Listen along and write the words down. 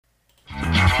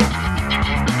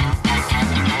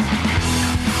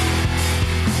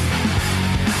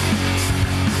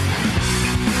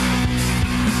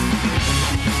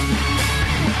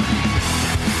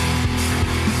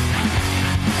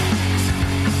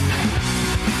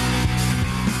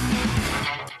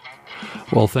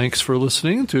Well, thanks for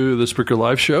listening to the Spreaker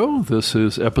Live Show. This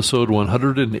is episode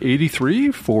 183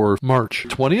 for March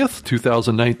 20th,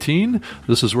 2019.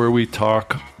 This is where we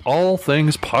talk all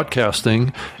things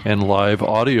podcasting and live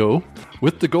audio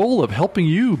with the goal of helping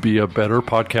you be a better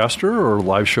podcaster or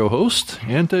live show host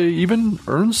and to even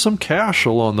earn some cash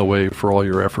along the way for all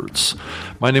your efforts.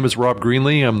 My name is Rob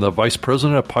Greenlee. I'm the Vice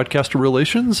President of Podcaster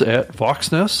Relations at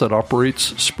Voxnest that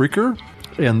operates Spreaker.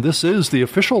 And this is the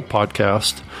official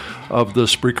podcast of the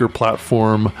Spreaker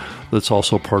platform that's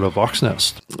also part of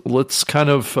Voxnest. Let's kind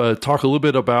of talk a little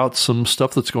bit about some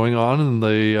stuff that's going on in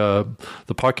the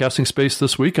podcasting space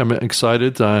this week. I'm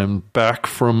excited. I'm back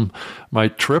from my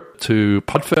trip to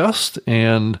Podfest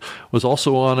and was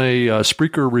also on a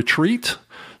Spreaker retreat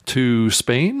to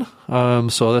Spain.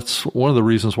 So that's one of the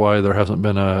reasons why there hasn't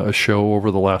been a show over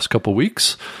the last couple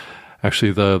weeks.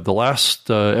 Actually, the last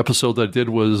episode that I did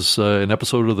was an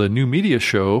episode of the New Media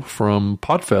Show from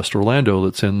Podfest Orlando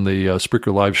that's in the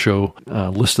Spreaker Live Show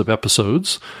list of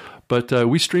episodes. But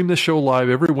we stream this show live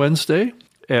every Wednesday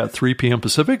at 3 p.m.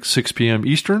 Pacific, 6 p.m.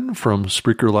 Eastern from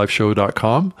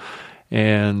SpreakerLiveShow.com.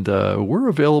 And we're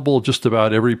available just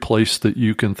about every place that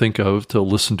you can think of to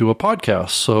listen to a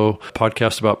podcast. So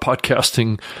podcast about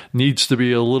podcasting needs to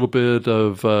be a little bit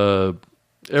of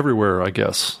everywhere, I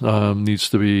guess. Needs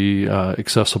to be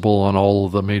accessible on all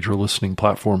of the major listening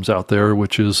platforms out there,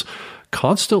 which is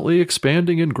constantly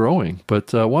expanding and growing.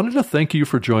 But I wanted to thank you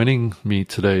for joining me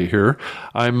today here.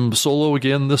 I'm solo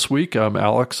again this week.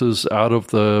 Alex is out of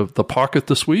the pocket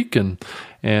this week,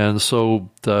 and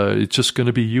so it's just going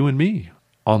to be you and me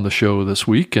on the show this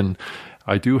week. And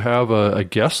I do have a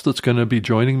guest that's going to be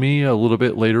joining me a little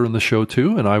bit later in the show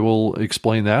too, and I will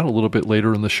explain that a little bit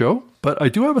later in the show. But I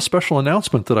do have a special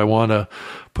announcement that I want to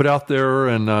put out there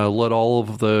and let all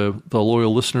of the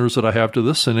loyal listeners that I have to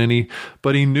this and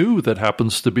anybody new that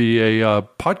happens to be a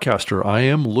podcaster. I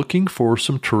am looking for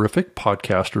some terrific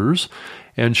podcasters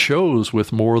and shows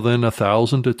with more than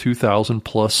 1,000 to 2,000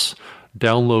 plus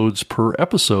downloads per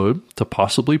episode to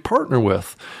possibly partner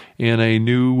with in a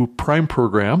new Prime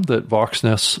program that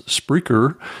Voxnest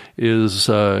Spreaker is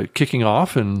kicking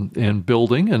off and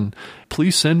building. And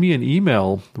please send me an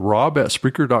email,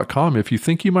 rob@Spreaker.com, if you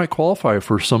think you might qualify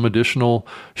for some additional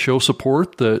show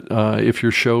support that if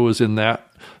your show is in that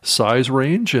size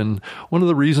range. And one of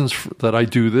the reasons that I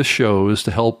do this show is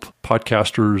to help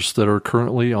podcasters that are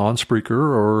currently on Spreaker,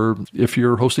 or if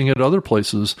you're hosting at other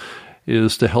places,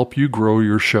 is to help you grow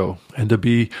your show and to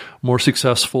be more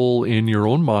successful in your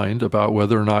own mind about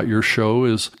whether or not your show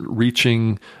is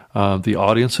reaching the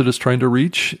audience that it's trying to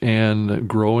reach and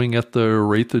growing at the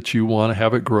rate that you want to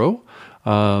have it grow,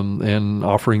 and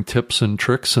offering tips and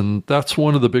tricks. And that's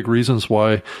one of the big reasons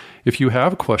why, if you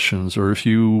have questions or if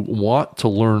you want to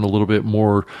learn a little bit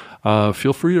more,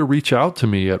 feel free to reach out to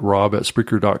me at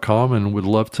rob@Spreaker.com, and would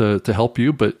love to help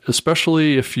you. But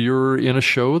especially if you're in a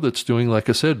show that's doing, like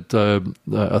I said,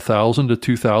 1,000 to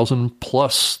 2,000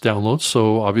 plus downloads.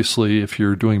 So obviously, if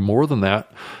you're doing more than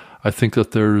that, I think that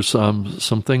there's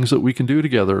some things that we can do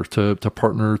together to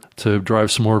partner to drive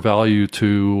some more value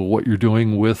to what you're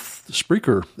doing with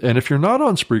Spreaker. And if you're not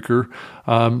on Spreaker,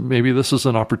 maybe this is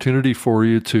an opportunity for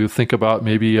you to think about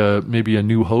maybe a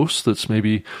new host that's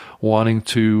maybe wanting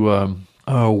to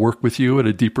work with you at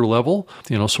a deeper level.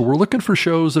 So we're looking for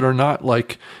shows that are not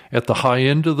like at the high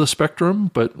end of the spectrum,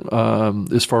 but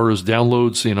as far as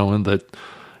downloads, and that.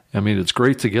 I mean, it's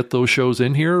great to get those shows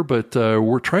in here, but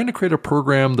we're trying to create a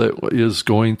program that is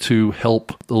going to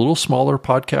help the little smaller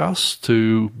podcasts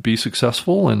to be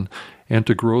successful and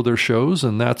to grow their shows.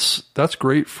 And that's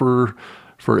great for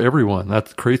everyone.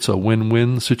 That creates a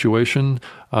win-win situation.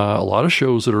 A lot of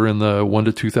shows that are in the 1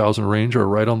 to 2,000 range are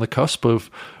right on the cusp of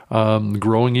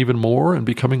growing even more and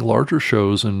becoming larger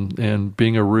shows and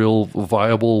being a real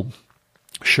viable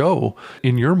show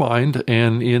in your mind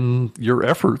and in your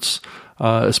efforts.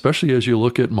 Especially as you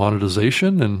look at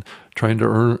monetization and trying to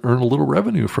earn a little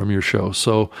revenue from your show.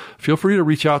 So feel free to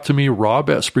reach out to me,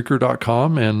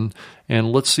 rob@Spreaker.com, and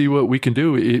let's see what we can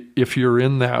do. If you're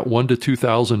in that 1 to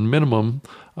 2,000 minimum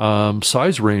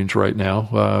size range right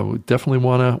now, we definitely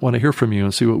want to hear from you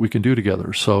and see what we can do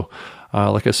together. So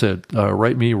like I said,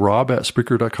 write me,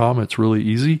 rob@Spreaker.com. It's really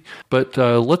easy. But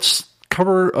let's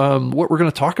cover what we're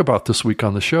going to talk about this week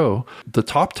on the show. The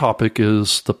top topic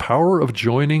is the power of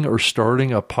joining or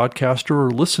starting a podcaster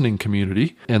or listening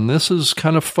community. And this is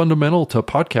kind of fundamental to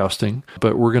podcasting,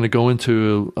 but we're going to go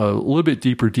into a little bit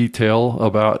deeper detail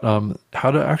about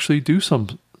how to actually do some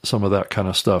of that kind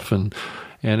of stuff. And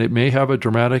and it may have a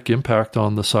dramatic impact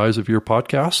on the size of your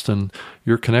podcast and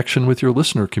your connection with your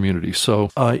listener community. So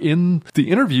in the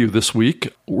interview this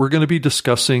week, we're going to be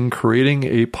discussing creating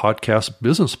a podcast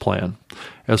business plan,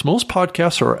 as most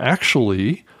podcasts are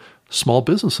actually small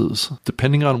businesses.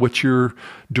 Depending on what you're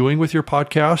doing with your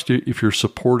podcast, if you're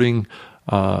supporting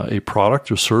a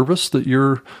product or service that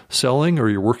you're selling, or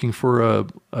you're working for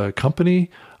a company,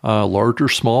 large or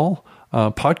small,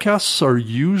 podcasts are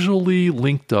usually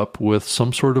linked up with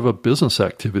some sort of a business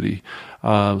activity.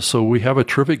 So we have a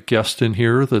terrific guest in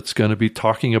here that's going to be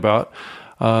talking about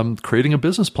creating a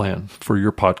business plan for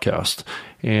your podcast.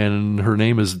 And her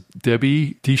name is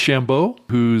Debbie DeChambeau,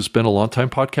 who's been a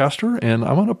longtime podcaster. And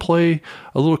I want to play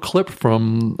a little clip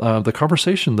from the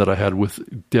conversation that I had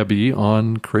with Debbie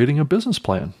on creating a business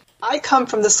plan. I come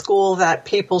from the school that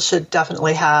people should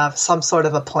definitely have some sort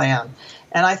of a plan.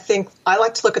 And I think I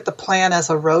like to look at the plan as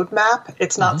a roadmap.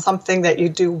 It's not something that you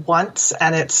do once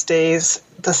and it stays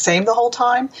the same the whole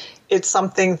time. It's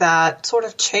something that sort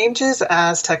of changes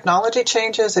as technology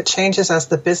changes. It changes as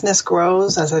the business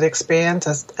grows, as it expands,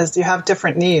 as you have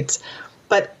different needs.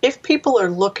 But if people are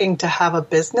looking to have a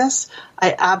business,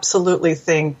 I absolutely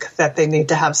think that they need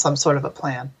to have some sort of a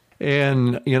plan.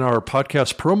 And in our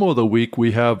podcast promo of the week,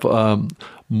 we have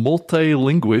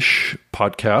Multilinguish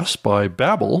podcast by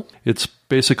Babbel. It's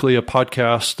basically a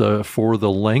podcast for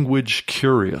the language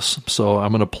curious. So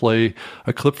I'm going to play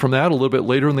a clip from that a little bit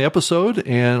later in the episode.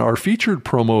 And our featured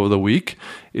promo of the week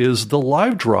is The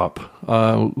Live Drop,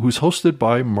 who's hosted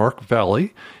by Mark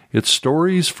Valley. It's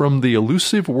stories from the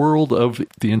elusive world of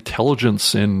the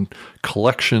intelligence and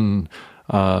collection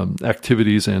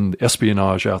activities and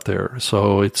espionage out there.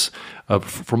 So it's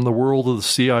from the world of the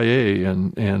CIA,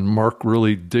 and Mark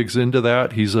really digs into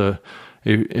that. He's a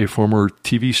former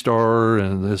TV star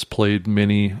and has played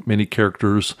many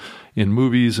characters in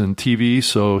movies and TV.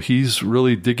 So he's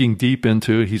really digging deep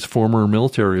into, he's former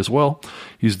military as well.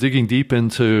 He's digging deep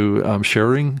into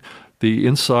sharing the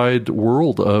inside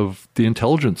world of the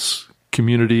intelligence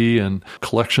community and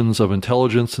collections of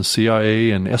intelligence and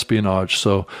CIA and espionage.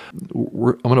 So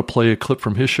I'm going to play a clip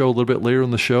from his show a little bit later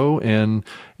in the show. And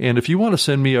if you want to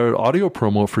send me an audio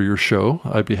promo for your show,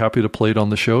 I'd be happy to play it on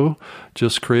the show.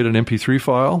 Just create an MP3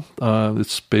 file.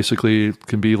 It's basically, it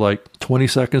can be like 20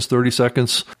 seconds, 30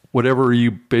 seconds, whatever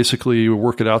you basically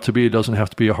work it out to be. It doesn't have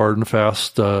to be a hard and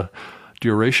fast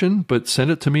duration, but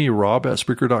send it to me,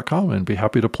 rob@spreaker.com, and be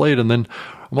happy to play it. And then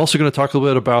I'm also going to talk a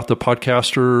little bit about the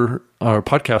podcasting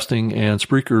and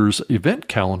Spreaker's event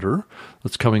calendar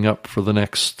that's coming up for the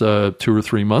next 2 or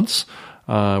 3 months,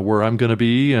 where I'm going to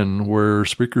be and where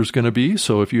Spreaker's going to be.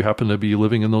 So if you happen to be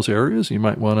living in those areas, you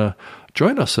might want to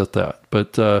join us at that.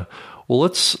 But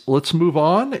let's move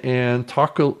on and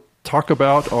talk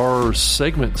about our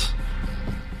segment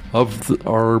of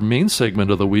our main segment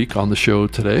of the week on the show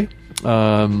today.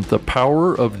 The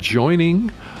power of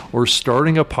joining or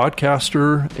starting a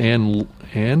podcaster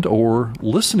and or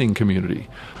listening community.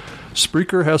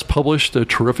 Spreaker has published a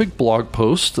terrific blog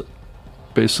post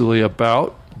basically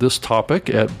about this topic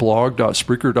at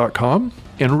blog.spreaker.com.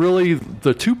 And really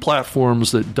the two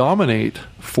platforms that dominate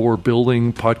for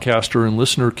building podcaster and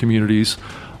listener communities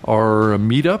are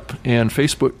Meetup and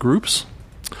Facebook groups,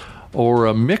 or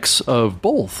a mix of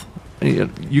both.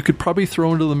 You could probably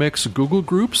throw into the mix Google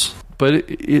groups, but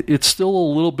it's still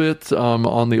a little bit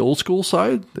on the old school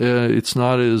side. It's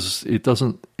not as,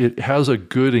 it has a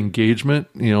good engagement,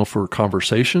 for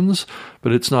conversations,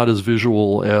 but it's not as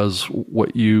visual as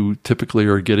what you typically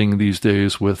are getting these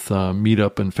days with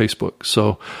Meetup and Facebook.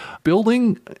 So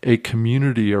building a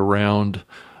community around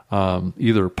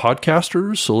either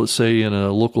podcasters. So let's say in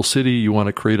a local city, you want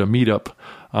to create a meetup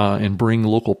and bring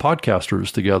local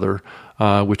podcasters together,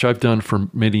 which I've done for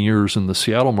many years in the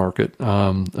Seattle market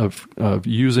of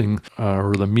using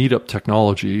the Meetup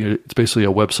technology. It's basically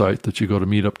a website that you go to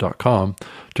meetup.com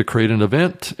to create an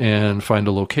event and find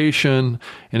a location,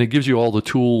 and it gives you all the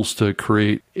tools to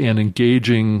create an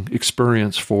engaging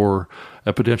experience for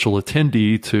a potential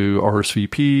attendee to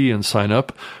RSVP and sign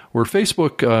up, where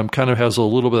Facebook kind of has a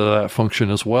little bit of that function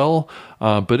as well,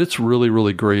 but it's really,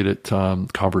 really great at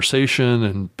conversation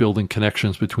and building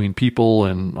connections between people.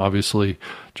 And obviously,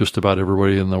 just about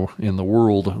everybody in the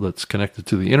world that's connected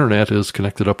to the internet is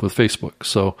connected up with Facebook.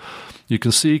 So you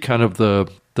can see kind of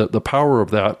the power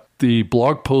of that. The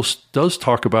blog post does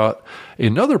talk about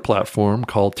another platform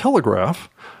called Telegraph,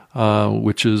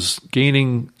 which is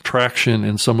gaining traction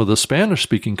in some of the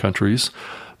Spanish-speaking countries.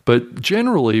 But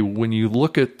generally, when you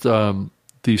look at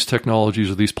these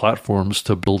technologies or these platforms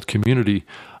to build community,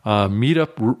 Meetup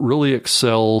really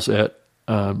excels at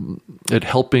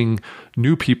helping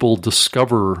new people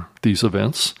discover these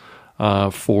events.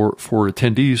 for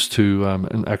attendees to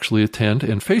and actually attend.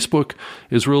 And Facebook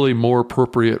is really more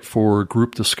appropriate for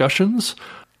group discussions.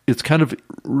 It's kind of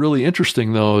really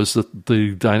interesting, though, is that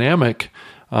the dynamic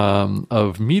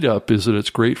of Meetup is that it's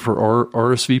great for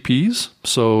RSVPs.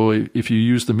 So if you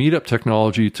use the Meetup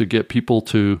technology to get people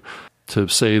to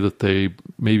say that they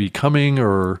may be coming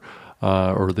or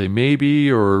they may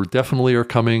be or definitely are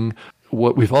coming,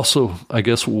 what we've also, I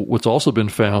guess, what's also been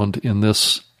found in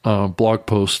this blog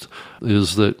post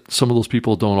is that some of those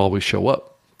people don't always show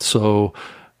up. So,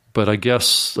 but I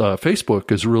guess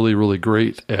Facebook is really, really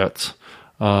great at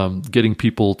getting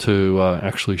people to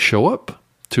actually show up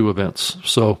to events.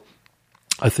 So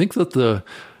I think that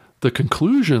the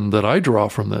conclusion that I draw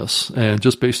from this, and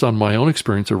just based on my own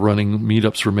experience of running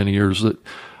meetups for many years, that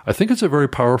I think it's a very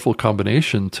powerful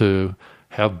combination to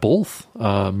have both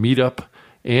Meetup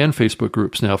and Facebook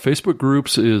groups. Now, Facebook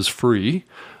groups is free.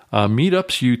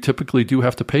 Meetups you typically do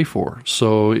have to pay for.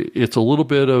 So it's a little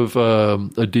bit of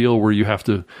a deal where you have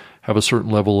to have a certain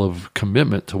level of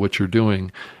commitment to what you're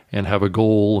doing and have a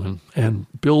goal and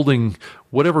building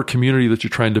whatever community that you're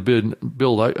trying to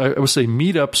build. I would say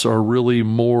meetups are really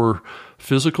more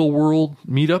physical world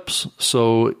meetups.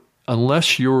 So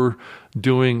unless you're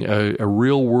doing a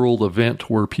real world event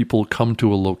where people come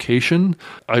to a location,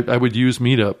 I would use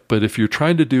Meetup. But if you're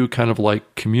trying to do kind of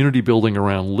like community building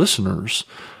around listeners,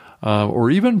 or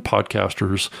even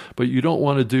podcasters, but you don't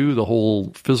want to do the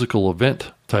whole physical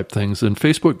event type things, and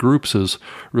Facebook groups is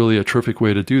really a terrific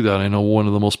way to do that. I know one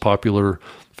of the most popular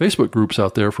Facebook groups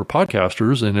out there for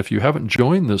podcasters, and if you haven't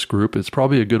joined this group, it's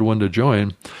probably a good one to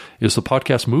join, is the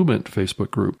Podcast Movement Facebook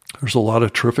group. There's a lot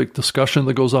of terrific discussion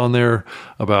that goes on there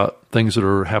about things that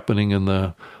are happening in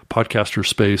the podcaster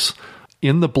space.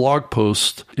 In the blog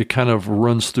post, it kind of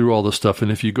runs through all this stuff.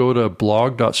 And if you go to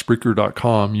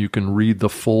blog.spreaker.com, you can read the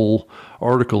full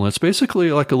article. And it's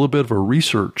basically like a little bit of a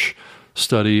research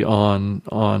study on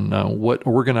what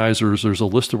organizers, there's a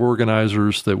list of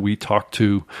organizers that we talked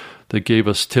to that gave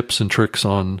us tips and tricks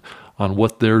on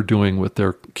what they're doing with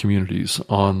their communities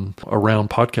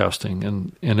around podcasting.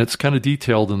 And it's kind of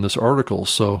detailed in this article.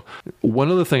 So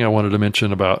one other thing I wanted to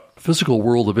mention about physical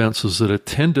world events is that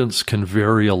attendance can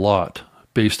vary a lot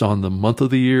based on the month of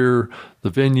the year, the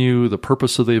venue, the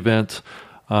purpose of the event,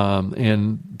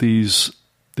 and these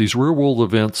real world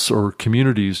events or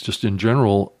communities just in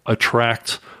general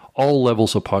attract all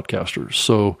levels of podcasters.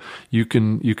 So you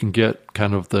can get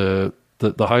kind of the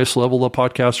highest level of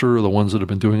podcaster, or the ones that have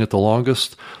been doing it the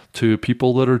longest, to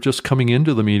people that are just coming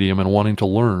into the medium and wanting to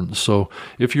learn. So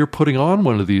if you're putting on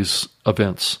one of these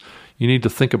events, you need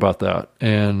to think about that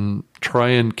and try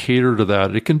and cater to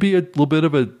that. It can be a little bit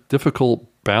of a difficult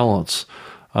balance.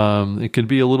 It can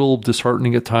be a little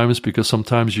disheartening at times because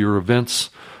sometimes your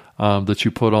events that you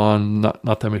put on, not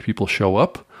that many people show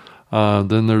up.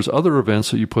 Then there's other events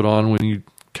that you put on when you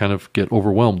kind of get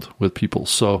overwhelmed with people.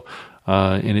 So,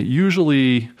 and it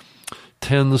usually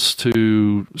tends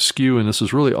to skew, and this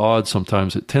is really odd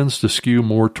sometimes, it tends to skew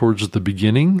more towards the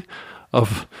beginning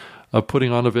of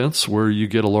putting on events where you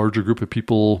get a larger group of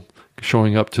people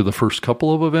showing up to the first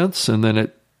couple of events, and then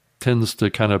it tends to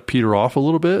kind of peter off a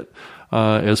little bit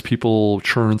as people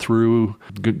churn through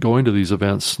going to these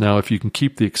events. Now, if you can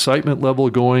keep the excitement level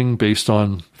going based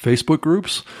on Facebook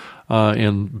groups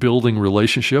and building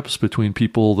relationships between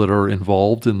people that are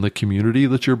involved in the community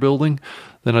that you're building,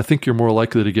 then I think you're more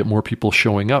likely to get more people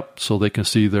showing up so they can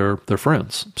see their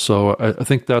friends. So I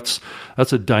think that's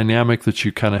a dynamic that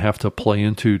you kind of have to play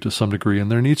into to some degree. And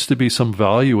there needs to be some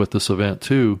value at this event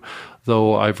too,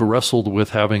 though I've wrestled with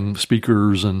having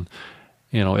speakers and,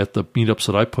 at the meetups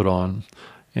that I put on,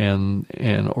 and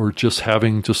or just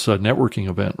having just a networking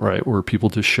event, right, where people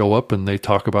just show up and they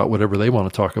talk about whatever they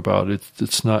want to talk about.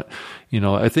 It's not,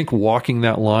 I think walking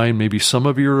that line, maybe some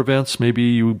of your events, maybe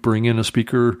you bring in a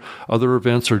speaker, other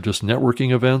events are just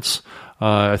networking events.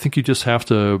 I think you just have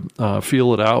to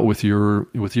feel it out with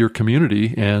your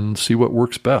community and see what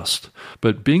works best.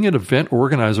 But being an event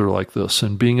organizer like this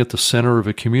and being at the center of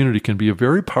a community can be a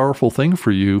very powerful thing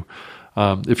for you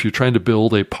if you're trying to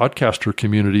build a podcaster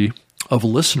community of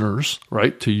listeners,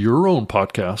 right, to your own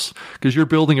podcast, because you're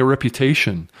building a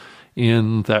reputation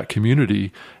in that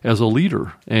community as a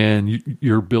leader, and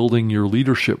you're building your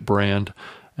leadership brand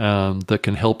that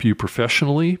can help you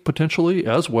professionally, potentially,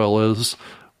 as well as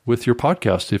with your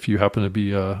podcast, if you happen to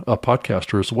be a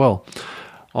podcaster as well.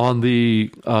 On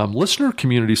the listener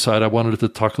community side, I wanted to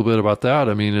talk a little bit about that.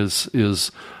 I mean, it's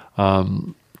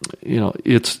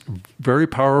very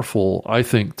powerful, I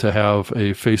think, to have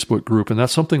a Facebook group, and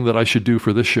that's something that I should do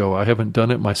for this show. I haven't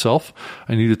done it myself.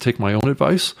 I need to take my own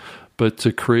advice, but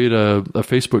to create a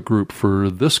Facebook group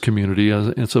for this community.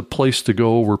 It's a place to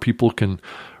go where people can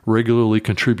regularly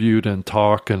contribute and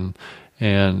talk, and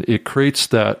it creates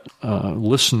that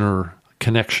listener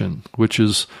connection, which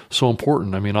is so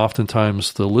important. I mean,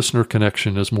 oftentimes the listener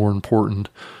connection is more important,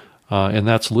 and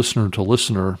that's listener to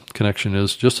listener connection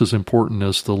is just as important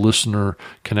as the listener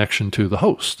connection to the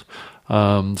host.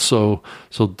 So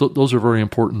those are very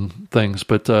important things.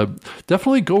 But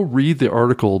definitely go read the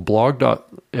article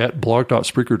at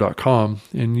blog.spreaker.com,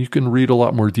 and you can read a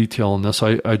lot more detail on this.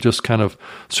 I just kind of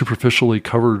superficially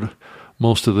covered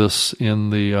most of this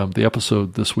in the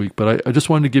episode this week, but I just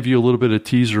wanted to give you a little bit of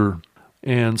teaser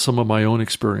and some of my own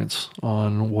experience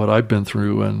on what I've been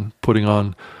through and putting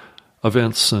on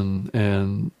events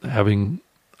and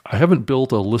I haven't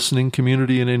built a listening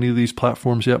community in any of these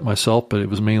platforms yet myself, but it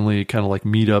was mainly kind of like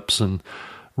meetups and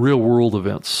real world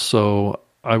events. So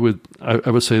I would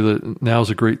say that now is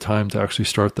a great time to actually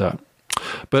start that.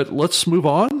 But let's move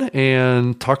on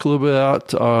and talk a little bit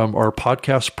about our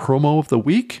podcast promo of the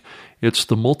week. It's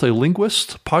the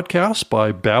Multilinguist podcast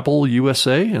by Babbel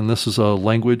USA, and this is a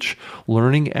language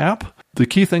learning app. The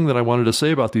key thing that I wanted to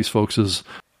say about these folks is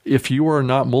if you are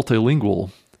not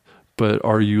multilingual, but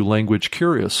are you language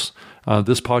curious,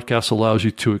 this podcast allows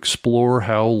you to explore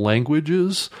how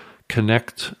languages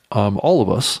connect all of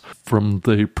us, from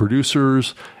the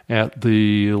producers at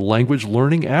the language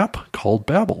learning app called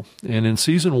Babbel. And in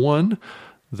season 1,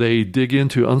 they dig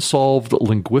into unsolved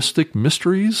linguistic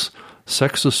mysteries,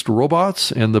 sexist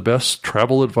robots, and the best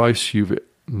travel advice you've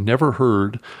never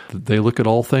heard. They look at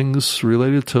all things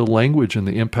related to language and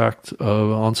the impact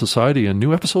on society, and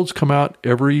new episodes come out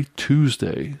every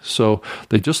Tuesday. So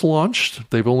they just launched.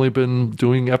 They've only been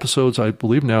doing episodes, I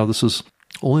believe now this is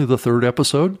only the 3rd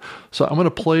episode. So I'm going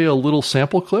to play a little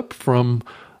sample clip from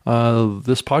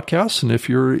this podcast, and if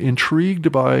you're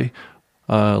intrigued by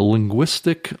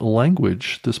linguistic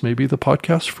language, this may be the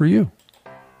podcast for you.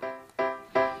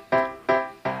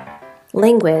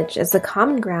 Language is the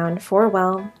common ground for,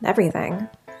 well, everything.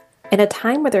 In a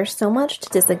time where there's so much to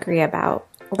disagree about,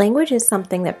 language is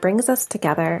something that brings us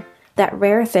together, that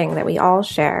rare thing that we all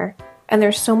share, and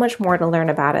there's so much more to learn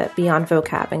about it beyond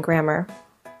vocab and grammar.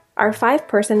 Our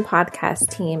 5-person podcast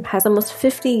team has almost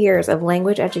 50 years of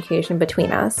language education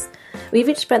between us. We've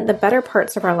each spent the better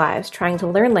parts of our lives trying to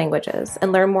learn languages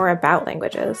and learn more about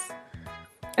languages.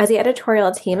 As the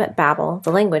editorial team at Babbel,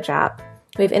 the language app,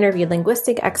 we've interviewed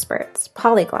linguistic experts,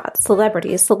 polyglots,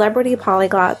 celebrities, celebrity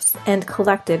polyglots, and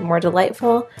collected more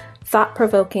delightful,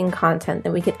 thought-provoking content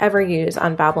than we could ever use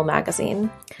on Babbel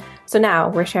magazine. So now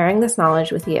we're sharing this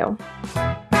knowledge with you.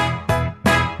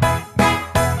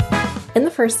 In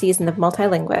the first season of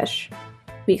Multilinguish,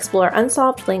 we explore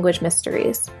unsolved language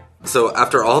mysteries. So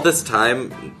after all this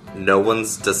time, no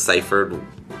one's deciphered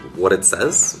what it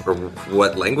says or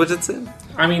what language it's in?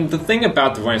 I mean, the thing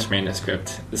about the Voynich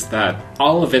manuscript is that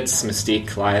all of its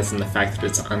mystique lies in the fact that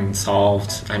it's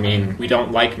unsolved. I mean, we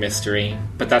don't like mystery,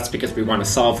 but that's because we want to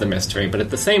solve the mystery. But at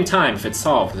the same time, if it's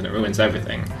solved, then it ruins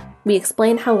everything. We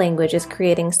explain how language is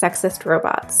creating sexist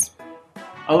robots.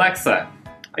 Alexa,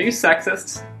 are you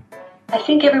sexist? I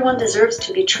think everyone deserves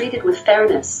to be treated with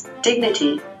fairness,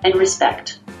 dignity, and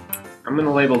respect. I'm going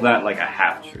to label that like a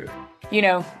half-truth. You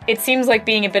know, it seems like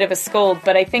being a bit of a scold,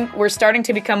 but I think we're starting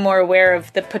to become more aware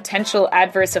of the potential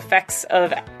adverse effects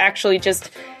of actually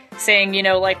just saying, you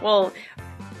know, like, well,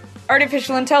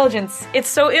 artificial intelligence, it's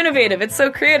so innovative, it's so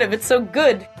creative, it's so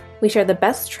good. We share the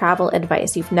best travel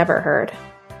advice you've never heard.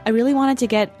 I really wanted to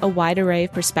get a wide array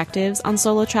of perspectives on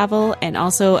solo travel and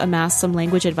also amass some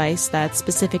language advice that's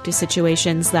specific to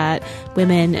situations that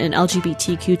women and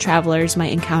LGBTQ travelers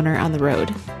might encounter on the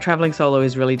road. Traveling solo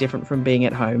is really different from being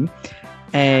at home.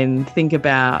 And think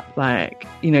about, like,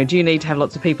 you know, do you need to have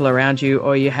lots of people around you,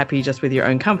 or are you happy just with your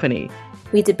own company?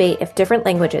 We debate if different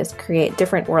languages create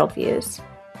different worldviews.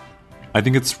 I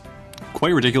think it's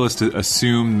quite ridiculous to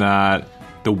assume that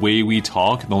the way we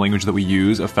talk, the language that we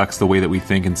use, affects the way that we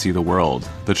think and see the world.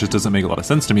 That just doesn't make a lot of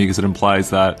sense to me, because it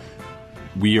implies that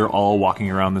we are all walking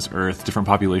around this earth, different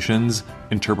populations,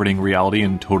 interpreting reality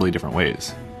in totally different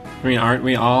ways. I mean, aren't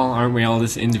we all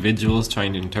just individuals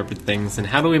trying to interpret things? And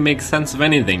how do we make sense of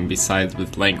anything besides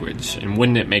with language? And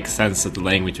wouldn't it make sense that the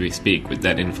language we speak would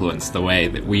then influence the way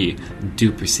that we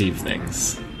do perceive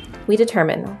things? We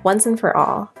determine, once and for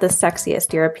all, the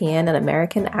sexiest European and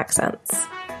American accents.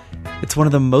 It's one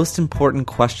of the most important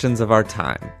questions of our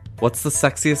time. What's the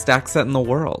sexiest accent in the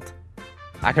world?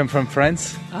 I come from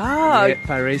France.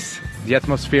 Paris. The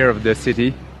atmosphere of the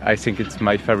city, I think it's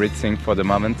my favorite thing for the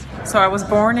moment. So I was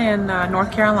born in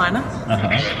North Carolina,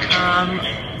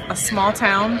 a small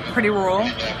town, pretty rural.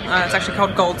 It's actually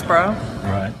called Goldsboro.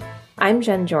 Right. I'm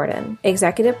Jen Jordan,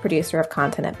 executive producer of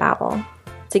content at Babbel.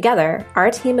 Together,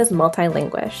 our team is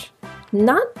multilinguish.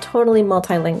 Not totally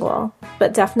multilingual,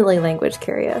 but definitely language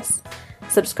curious.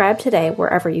 Subscribe today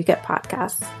wherever you get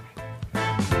podcasts.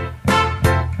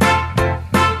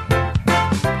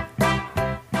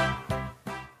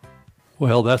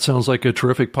 Well, that sounds like a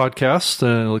terrific podcast.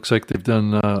 It looks like they've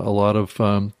done a lot of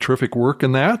terrific work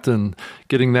in that and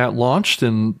getting that launched.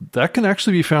 And that can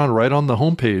actually be found right on the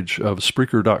homepage of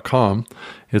Spreaker.com.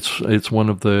 It's one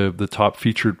of the top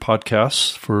featured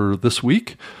podcasts for this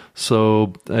week.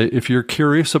 So if you're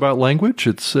curious about language,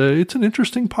 it's an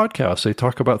interesting podcast. They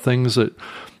talk about things that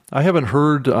I haven't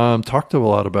heard talked a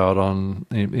lot about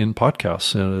in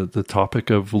podcasts. The topic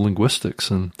of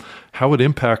linguistics and how it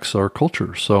impacts our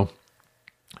culture. So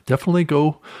definitely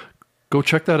go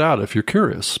check that out if you're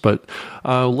curious. But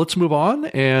let's move on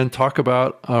and talk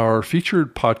about our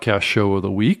featured podcast show of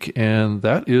the week, and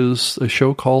that is a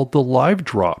show called The Live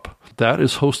Drop. That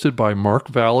is hosted by Mark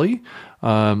Valley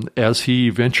as he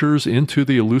ventures into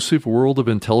the elusive world of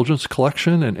intelligence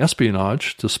collection and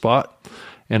espionage to spot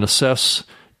and assess,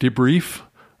 debrief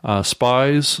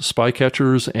spies, spy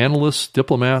catchers, analysts,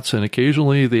 diplomats, and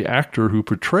occasionally the actor who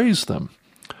portrays them.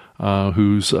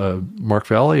 Who's Mark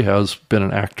Valley has been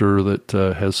an actor that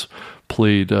has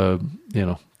played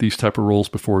these type of roles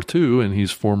before too, and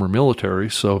he's former military,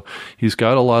 so he's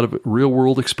got a lot of real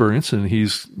world experience, and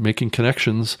he's making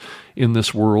connections in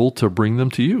this world to bring them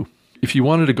to you. If you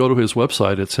wanted to go to his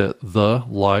website, it's at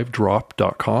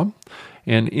thelivedrop.com.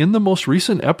 And in the most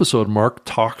recent episode, Mark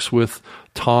talks with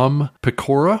Tom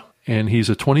Pecora, and he's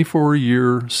a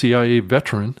 24-year CIA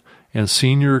veteran and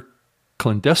senior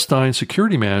clandestine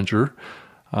security manager,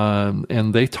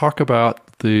 and they talk about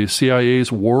the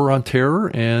CIA's war on terror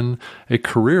and a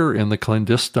career in the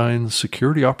clandestine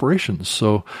security operations.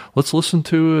 So let's listen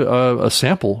to a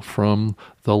sample from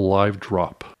the Live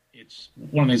Drop. It's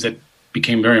one of the things that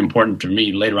became very important to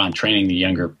me later on training the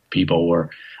younger people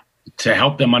were to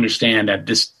help them understand that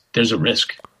there's a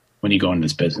risk when you go into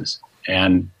this business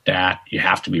and that you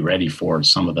have to be ready for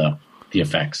some of the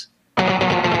effects.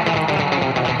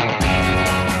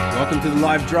 Welcome to the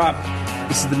Live Drop.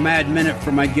 This is the Mad Minute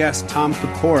for my guest, Tom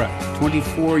Pecora,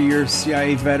 24-year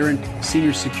CIA veteran,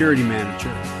 senior security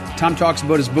manager. Tom talks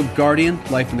about his book, Guardian,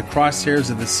 Life in the Crosshairs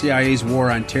of the CIA's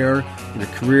War on Terror and a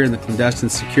Career in the Clandestine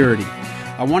Security.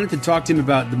 I wanted to talk to him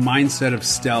about the mindset of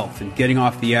stealth and getting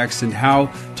off the X and how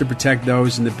to protect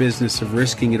those in the business of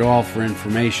risking it all for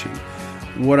information.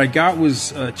 What I got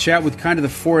was a chat with kind of the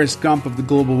Forrest Gump of the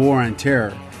global war on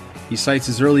terror. He cites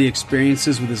his early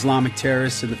experiences with Islamic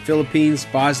terrorists in the Philippines,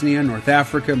 Bosnia, North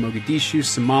Africa, Mogadishu,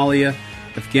 Somalia,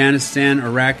 Afghanistan,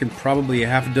 Iraq, and probably a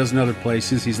half a dozen other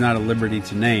places he's not at liberty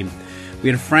to name. We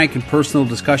had a frank and personal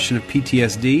discussion of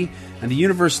PTSD and the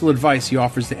universal advice he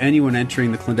offers to anyone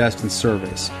entering the clandestine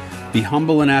service. Be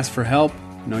humble and ask for help,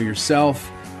 know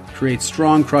yourself, create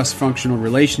strong cross-functional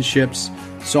relationships,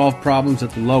 solve problems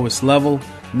at the lowest level,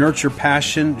 nurture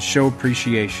passion, show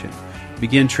appreciation.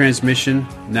 Begin transmission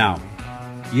now.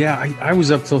 Yeah, I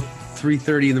was up till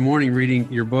 3:30 in the morning reading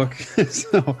your book.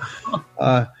 So,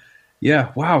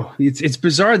 yeah, wow. It's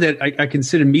bizarre that I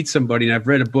consider meet somebody and I've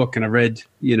read a book and I read,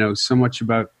 so much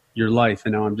about your life,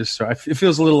 and now I'm just it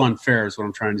feels a little unfair is what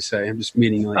I'm trying to say. I'm just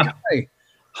meeting like,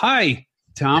 hi,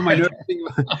 Tom.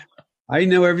 I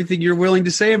know everything you're willing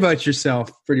to say about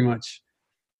yourself, pretty much.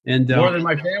 And more than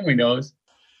my family knows.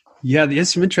 Yeah,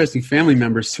 there's some interesting family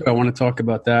members too. I want to talk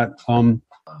about that.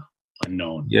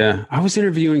 Unknown. Yeah, I was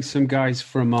interviewing some guys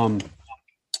from.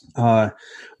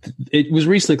 It was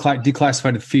recently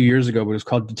declassified a few years ago, but it was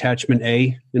called Detachment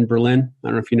A in Berlin. I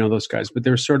don't know if you know those guys, but they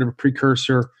were sort of a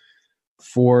precursor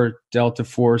for Delta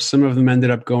Force. Some of them ended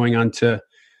up going on to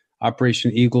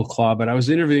Operation Eagle Claw, but I was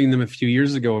interviewing them a few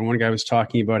years ago, and one guy was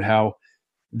talking about how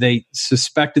they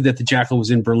suspected that the Jackal was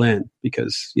in Berlin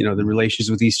because, the relations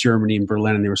with East Germany and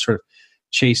Berlin, and they were sort of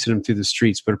chasing him through the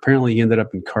streets, but apparently he ended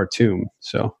up in Khartoum.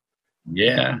 So,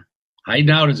 yeah, hiding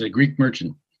out as a Greek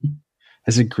merchant.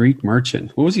 As a Greek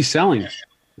merchant, what was he selling?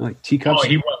 Like teacups? Oh,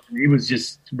 he was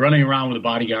just running around with a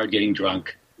bodyguard, getting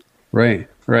drunk. Right.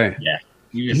 Yeah.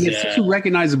 He had such a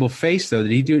recognizable face, though.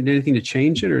 Did he do anything to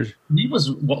change it, or he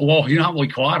was? Well, you know how we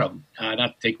caught him. Not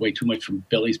to take away too much from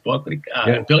Billy's book, but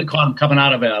Billy caught him coming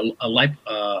out of a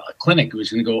clinic who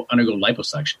was going to undergo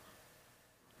liposuction.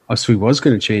 Oh, so he was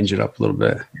going to change it up a little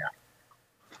bit. Yeah.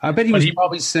 I bet he was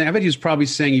probably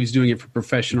saying he was doing it for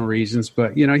professional reasons,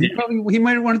 but he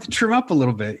might have wanted to trim up a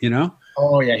little bit.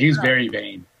 Oh yeah, he's very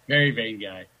vain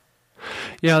guy.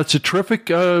 Yeah, it's a terrific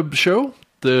show.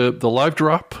 The Live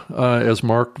Drop, as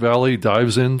Mark Valley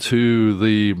dives into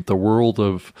the world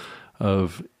of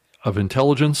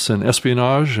intelligence and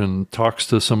espionage, and talks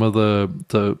to some of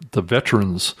the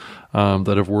veterans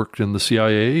that have worked in the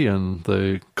CIA and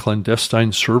the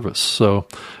clandestine service. So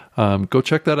go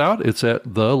check that out. It's at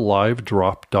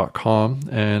thelivedrop.com,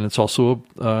 and it's also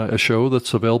a show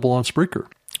that's available on Spreaker.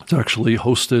 It's actually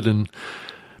hosted and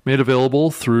made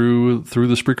available through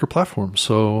the Spreaker platform.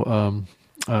 So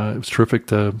it was terrific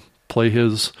to play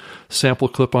his sample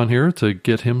clip on here to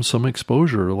get him some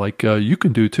exposure, like you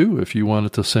can do too. If you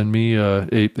wanted to send me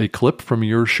a clip from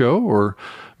your show or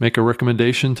make a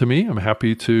recommendation to me, I'm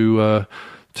happy to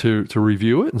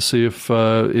review it and see if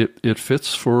it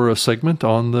fits for a segment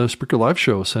on the Spreaker Live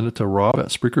show. Send it to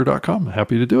rob@Spreaker.com.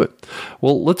 Happy to do it.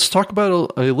 Well, let's talk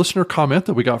about a listener comment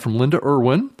that we got from Linda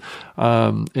Irwin.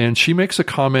 And she makes a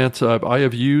comment, I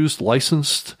have used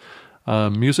licensed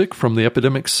music from the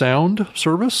Epidemic Sound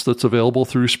service that's available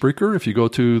through Spreaker. If you go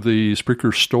to the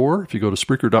Spreaker store, if you go to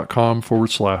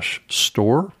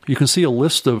Spreaker.com/store, you can see a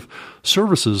list of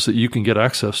services that you can get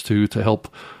access to help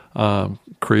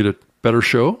create a better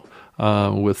show,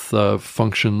 with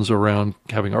functions around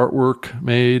having artwork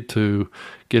made to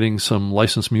getting some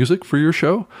licensed music for your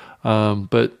show.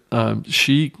 But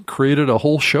she created a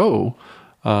whole show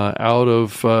out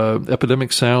of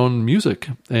Epidemic Sound music.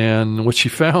 And what she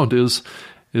found is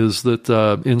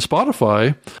that in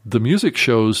Spotify, the music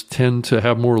shows tend to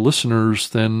have more listeners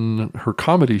than her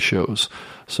comedy shows.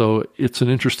 So it's an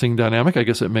interesting dynamic. I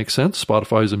guess it makes sense.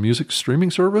 Spotify is a music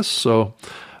streaming service. So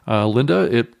Linda,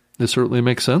 it certainly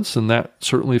makes sense, and that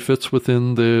certainly fits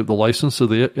within the license of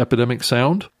the Epidemic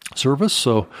Sound service.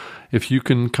 So if you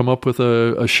can come up with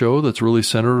a show that's really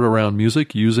centered around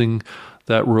music using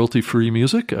that royalty-free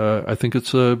music, I think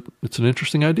it's an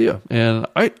interesting idea. And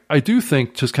I do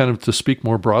think, just kind of to speak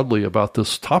more broadly about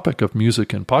this topic of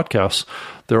music and podcasts,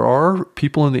 there are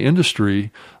people in the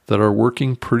industry that are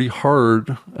working pretty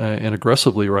hard and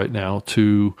aggressively right now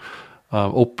to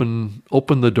open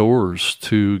the doors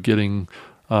to getting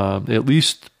at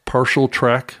least partial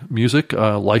track music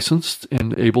licensed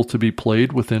and able to be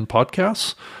played within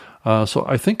podcasts. So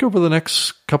I think over the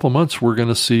next couple months, we're going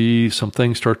to see some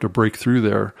things start to break through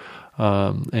there,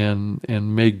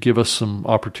 and may give us some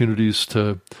opportunities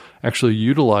to actually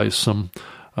utilize some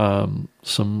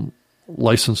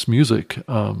licensed music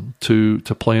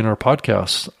to play in our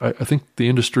podcasts. I think the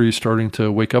industry is starting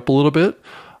to wake up a little bit,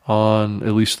 on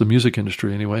at least the music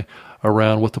industry anyway,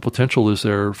 around what the potential is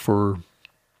there for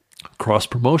cross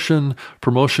promotion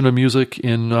of music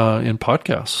in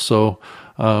podcasts. So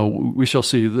we shall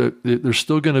see. There's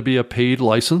still going to be a paid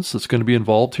license that's going to be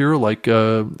involved here, like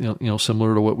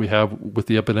similar to what we have with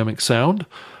the Epidemic Sound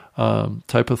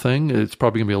type of thing. It's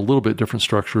probably going to be a little bit different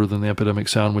structure than the Epidemic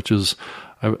Sound, which is,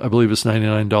 I believe it's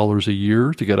 $99 a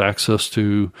year to get access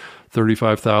to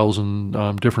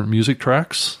 35,000 different music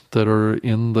tracks that are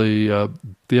in the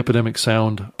Epidemic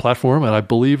Sound platform. And I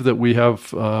believe that we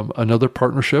have another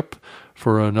partnership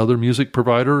for another music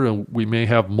provider, and we may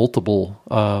have multiple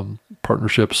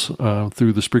partnerships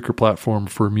through the Spreaker platform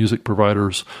for music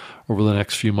providers over the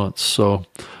next few months. So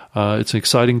it's an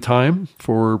exciting time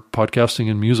for podcasting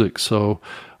and music. So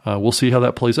we'll see how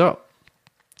that plays out.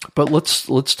 But let's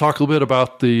talk a little bit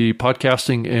about the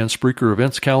podcasting and Spreaker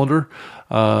events calendar.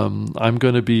 I'm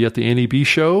going to be at the NEB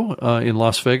show in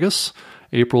Las Vegas,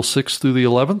 April 6th through the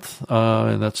 11th,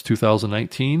 and that's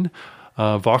 2019.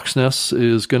 Voxnest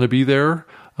is going to be there.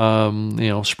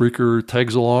 Spreaker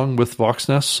tags along with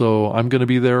Voxnest, so I'm going to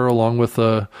be there along with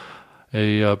a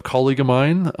colleague of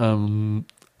mine. And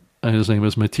his name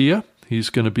is Mattia.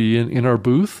 He's going to be in our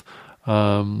booth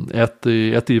at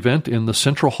the event in the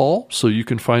Central Hall. So you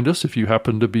can find us if you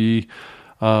happen to be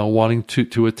wanting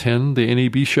to attend the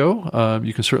NAB show.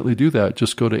 You can certainly do that.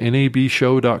 Just go to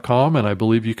nabshow.com, and I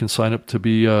believe you can sign up to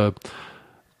be a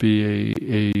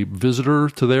visitor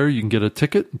to there. You can get a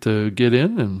ticket to get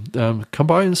in and come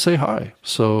by and say hi.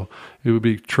 So it would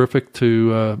be terrific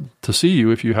to see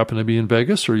you if you happen to be in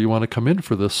Vegas or you want to come in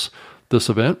for this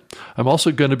event. I'm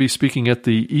also going to be speaking at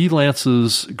the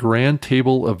eLance's Grand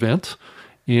Table event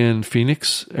in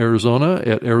Phoenix, Arizona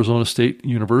at Arizona State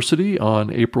University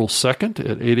on April 2nd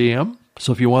at 8 a.m.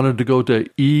 So if you wanted to go to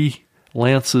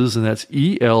eLance's, and that's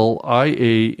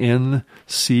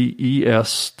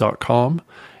ELIANCES.com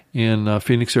in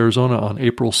Phoenix, Arizona on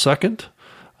April 2nd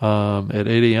at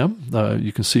 8 a.m.,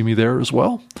 you can see me there as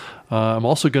well. I'm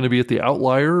also going to be at the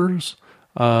Outliers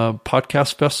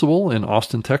podcast festival in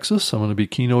Austin, Texas. I'm going to be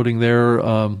keynoting there,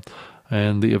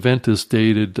 and the event is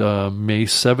dated May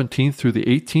 17th through the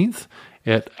 18th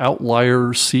at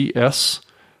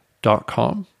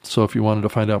outliercs.com. So if you wanted to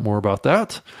find out more about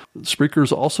that, Spreaker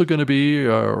is also going to be,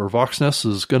 or Voxnest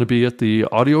is going to be at the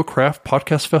Audiocraft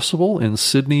Podcast Festival in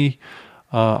Sydney,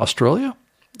 Australia,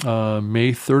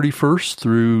 May 31st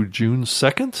through June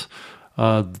 2nd.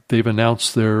 They've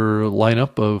announced their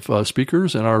lineup of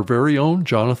speakers, and our very own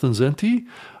Jonathan Zenti,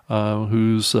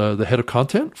 who's the head of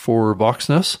content for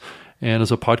Voxnest and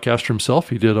is a podcaster himself.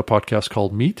 He did a podcast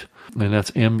called Meet, and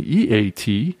that's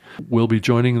MEAT, will be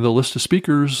joining the list of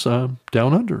speakers down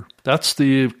under. That's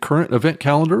the current event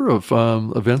calendar of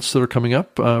events that are coming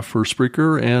up for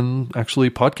Spreaker and actually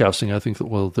podcasting. I think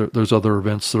that, there's other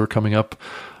events that are coming up.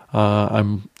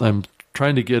 I'm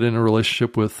trying to get in a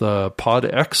relationship with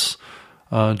podx.com.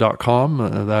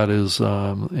 That is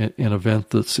an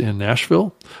event that's in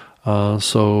Nashville.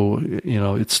 So,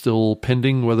 it's still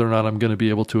pending whether or not I'm going to be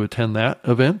able to attend that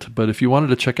event. But if you wanted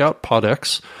to check out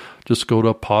PodX, just go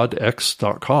to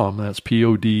podx.com. That's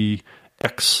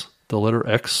PODX, the letter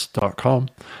X.com.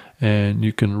 And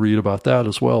you can read about that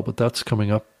as well. But that's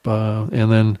coming up.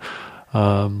 And then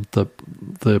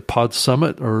the Pod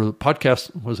Summit, or the podcast,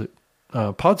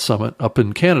 Pod Summit up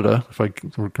in Canada, if I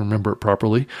can remember it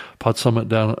properly. Pod Summit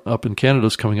down up in Canada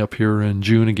is coming up here in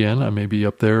June again. I may be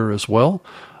up there as well.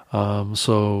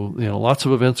 So, lots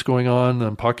of events going on,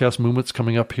 and Podcast Movement's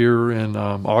coming up here in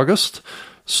August.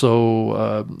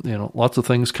 So, lots of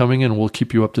things coming, and we'll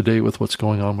keep you up to date with what's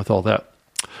going on with all that.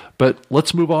 But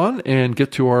let's move on and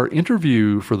get to our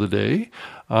interview for the day.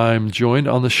 I'm joined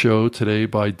on the show today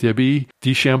by Debbie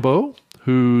DeChambeau,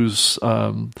 who's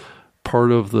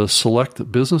part of the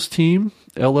Select Business Team,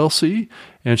 LLC,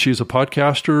 and she's a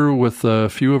podcaster with a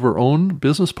few of her own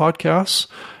business podcasts,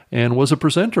 and was a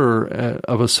presenter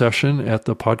of a session at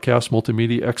the Podcast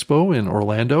Multimedia Expo in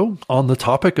Orlando on the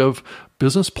topic of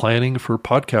business planning for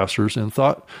podcasters, and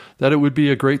thought that it would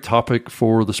be a great topic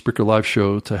for the Spreaker Live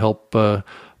show to help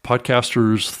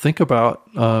podcasters think about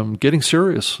getting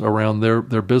serious around their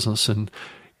business. And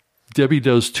Debbie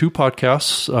does two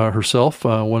podcasts herself.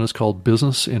 One is called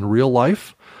Business in Real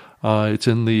Life. It's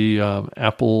in the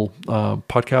Apple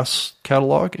podcast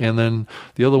catalog. And then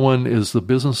the other one is the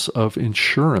Business of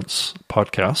Insurance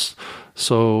podcast.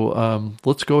 So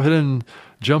let's go ahead and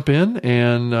jump in,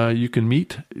 and you can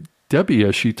meet Debbie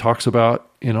as she talks about,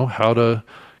 how to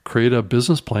create a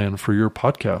business plan for your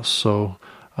podcast. So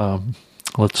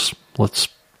let's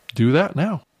do that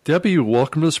now. Debbie,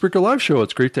 welcome to the Spreaker Live show.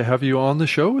 It's great to have you on the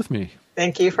show with me.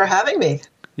 Thank you for having me.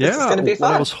 Yeah, this is going to be fun.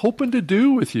 What I was hoping to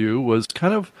do with you was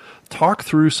kind of talk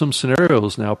through some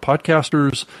scenarios. Now,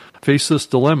 podcasters face this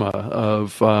dilemma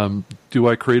of, do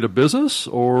I create a business,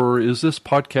 or is this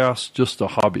podcast just a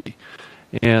hobby?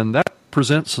 And that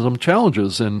presents some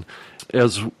challenges. And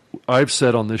as I've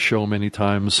said on this show many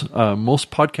times, most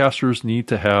podcasters need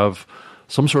to have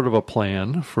some sort of a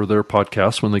plan for their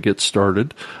podcast when they get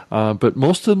started. But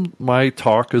most of my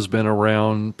talk has been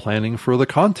around planning for the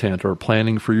content, or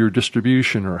planning for your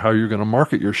distribution, or how you're going to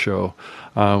market your show.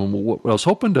 What I was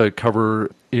hoping to cover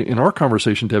in our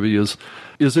conversation, Debbie, is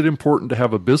it important to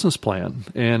have a business plan?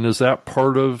 And is that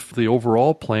part of the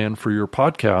overall plan for your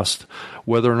podcast,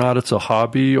 whether or not it's a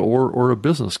hobby or a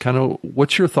business? Kind of,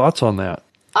 what's your thoughts on that?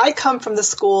 I come from the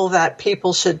school that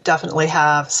people should definitely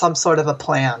have some sort of a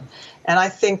plan. And I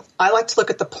think I like to look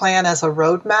at the plan as a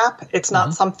roadmap. It's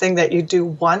not something that you do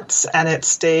once and it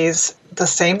stays the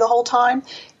same the whole time.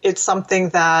 It's something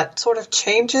that sort of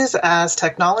changes as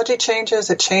technology changes.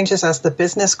 It changes as the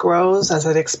business grows, as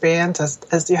it expands,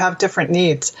 as you have different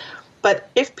needs. But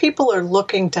if people are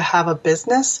looking to have a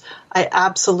business, I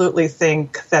absolutely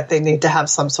think that they need to have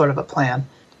some sort of a plan.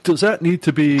 Does that need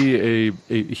to be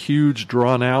a huge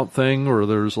drawn-out thing, or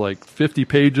there's like 50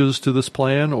 pages to this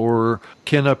plan, or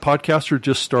can a podcaster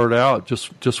just start out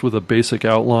just with a basic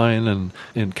outline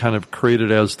and kind of create it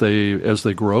as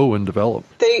they grow and develop?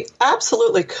 They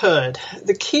absolutely could.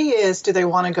 The key is, do they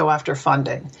want to go after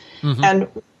funding? Mm-hmm. And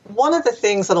one of the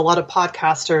things that a lot of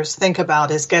podcasters think about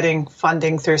is getting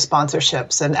funding through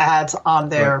sponsorships and ads on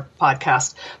their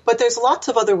podcast. But there's lots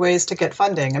of other ways to get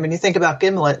funding. I mean, you think about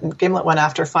Gimlet, and Gimlet went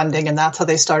after funding, and that's how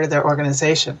they started their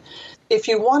organization. If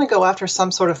you want to go after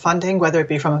some sort of funding, whether it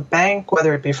be from a bank,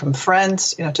 whether it be from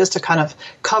friends, just to kind of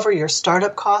cover your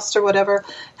startup costs or whatever,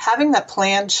 having that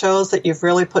plan shows that you've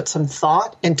really put some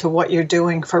thought into what you're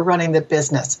doing for running the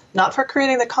business, not for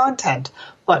creating the content,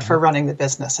 but for running the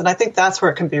business. And I think that's where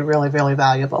it can be really, really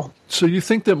valuable. So you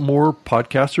think that more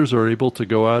podcasters are able to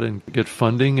go out and get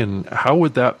funding, and how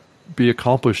would that be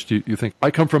accomplished, you think? I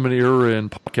come from an era in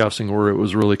podcasting where it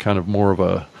was really kind of more of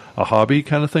a a hobby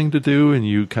kind of thing to do, and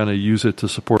you kind of use it to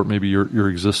support maybe your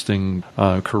existing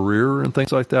career and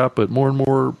things like that. But more and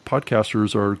more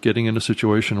podcasters are getting in a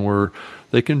situation where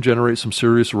they can generate some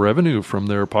serious revenue from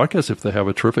their podcast if they have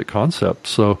a terrific concept.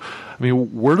 So, I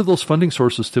mean, where do those funding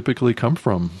sources typically come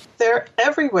from? They're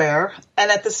everywhere, and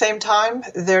at the same time,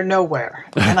 they're nowhere.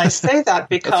 And I say that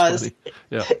because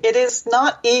it is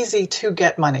not easy to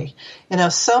get money. You know,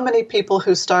 so many people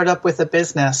who start up with a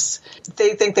business,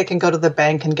 they think they can go to the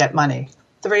bank and get money.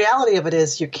 The reality of it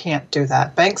is you can't do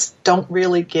that. Banks don't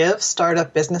really give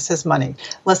startup businesses money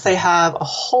unless they have a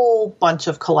whole bunch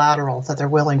of collateral that they're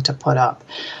willing to put up.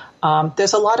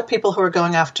 There's a lot of people who are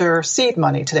going after seed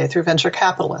money today through venture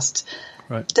capitalists.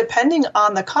 Right. Depending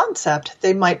on the concept,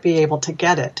 they might be able to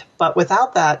get it. But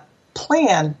without that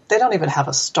plan, they don't even have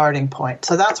a starting point.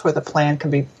 So that's where the plan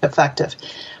can be effective.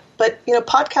 But, you know,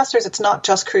 podcasters, it's not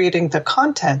just creating the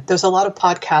content. There's a lot of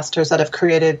podcasters that have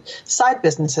created side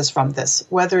businesses from this,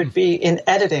 whether it be in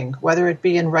editing, whether it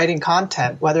be in writing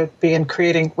content, whether it be in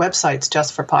creating websites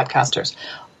just for podcasters.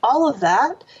 All of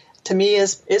that, to me,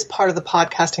 is part of the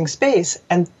podcasting space.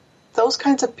 And those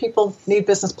kinds of people need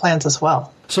business plans as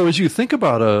well. So as you think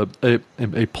about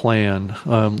a plan,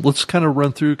 let's kind of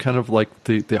run through kind of like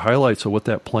the highlights of what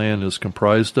that plan is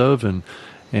comprised of and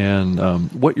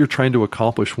what you're trying to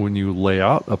accomplish when you lay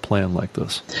out a plan like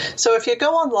this. So if you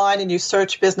go online and you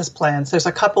search business plans, there's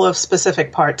a couple of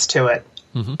specific parts to it.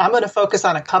 Mm-hmm. I'm going to focus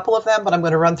on a couple of them, but I'm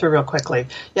going to run through real quickly.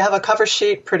 You have a cover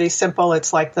sheet, pretty simple.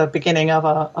 It's like the beginning of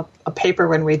a paper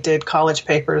when we did college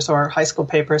papers or high school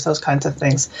papers, those kinds of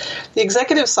things. The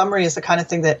executive summary is the kind of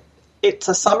thing that it's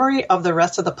a summary of the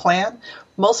rest of the plan.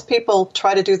 Most people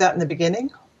try to do that in the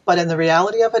beginning, but in the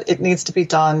reality of it, it needs to be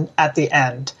done at the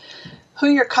end. Who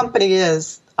your company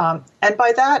is, and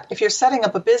by that, if you're setting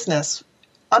up a business,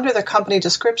 under the company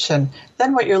description,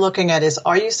 then what you're looking at is,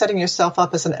 are you setting yourself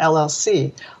up as an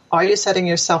LLC? Are you setting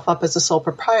yourself up as a sole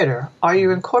proprietor? Are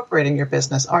you incorporating your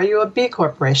business? Are you a B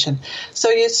corporation? So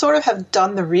you sort of have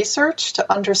done the research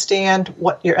to understand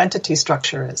what your entity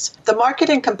structure is. The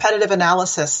marketing competitive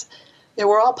analysis, you know,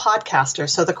 we're all podcasters,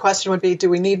 so the question would be, do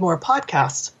we need more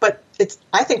podcasts? But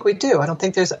I think we do. I don't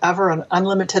think there's ever an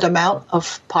unlimited amount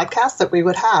of podcasts that we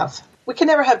would have. We can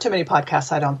never have too many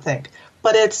podcasts, I don't think.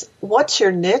 But it's what's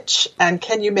your niche and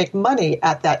can you make money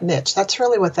at that niche? That's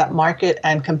really what that market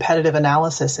and competitive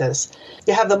analysis is.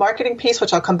 You have the marketing piece,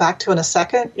 which I'll come back to in a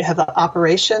second. You have the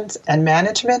operations and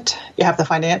management. You have the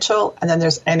financial, and then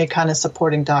there's any kind of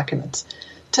supporting documents.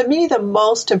 To me, the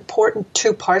most important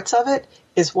two parts of it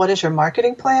is what is your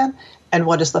marketing plan and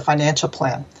what is the financial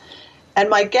plan. And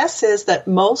my guess is that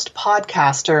most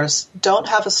podcasters don't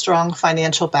have a strong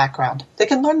financial background. They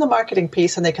can learn the marketing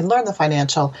piece and they can learn the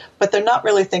financial, but they're not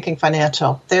really thinking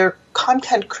financial. They're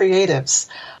content creatives.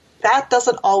 That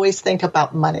doesn't always think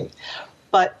about money.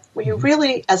 But you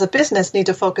really, as a business, need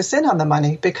to focus in on the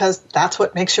money because that's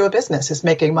what makes you a business, is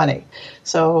making money.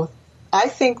 So I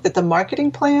think that the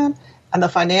marketing plan and the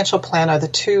financial plan are the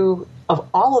two of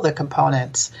all of the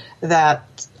components that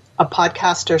a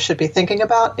podcaster should be thinking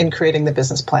about in creating the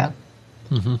business plan.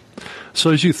 Mm-hmm. So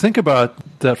as you think about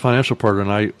that financial part,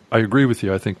 and I agree with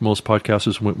you, I think most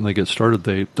podcasters, when they get started,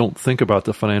 they don't think about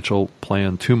the financial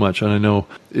plan too much. And I know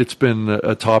it's been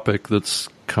a topic that's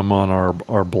come on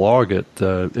our blog at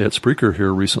Spreaker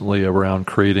here recently around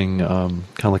creating kind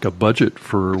of like a budget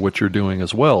for what you're doing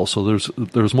as well. So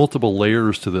there's multiple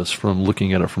layers to this, from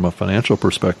looking at it from a financial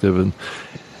perspective,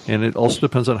 and it also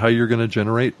depends on how you're going to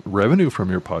generate revenue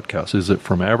from your podcast. Is it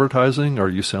from advertising? Are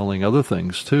you selling other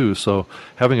things too? So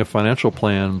having a financial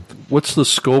plan, what's the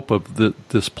scope of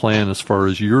this plan as far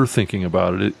as you're thinking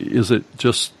about it? Is it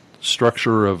just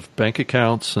structure of bank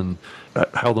accounts and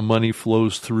how the money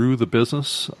flows through the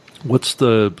business? What's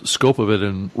the scope of it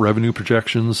in revenue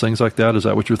projections, things like that? Is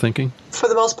that what you're thinking? For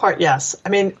the most part, yes. I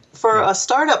mean, for a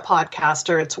startup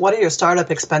podcaster, it's what are your startup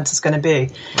expenses going to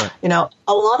be? Right. You know,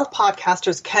 a lot of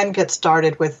podcasters can get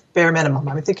started with bare minimum.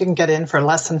 I think you can get in for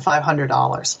less than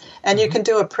 $500, and you can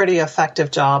do a pretty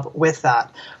effective job with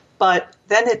that. But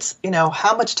then it's, you know,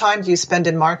 how much time do you spend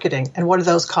in marketing, and what are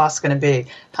those costs going to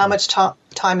be? How much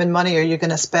time and money are you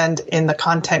going to spend in the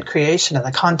content creation and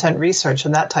the content research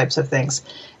and that types of things?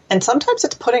 And sometimes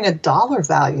it's putting a dollar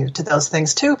value to those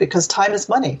things too, because time is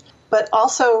money. But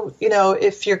also, you know,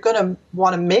 if you're going to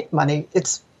want to make money,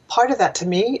 it's part of that to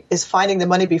me is finding the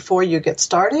money before you get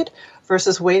started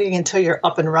versus waiting until you're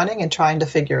up and running and trying to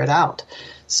figure it out.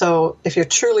 So if you're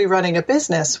truly running a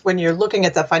business, when you're looking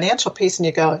at the financial piece and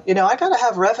you go, you know, I got to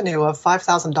have revenue of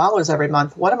 $5,000 every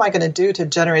month. What am I going to do to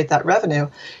generate that revenue?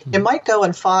 You might go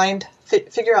and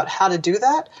figure out how to do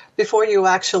that before you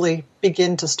actually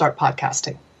begin to start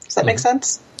podcasting. Does that make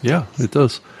sense? Yeah, it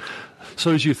does.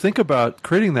 So as you think about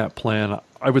creating that plan,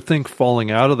 I would think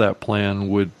falling out of that plan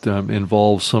would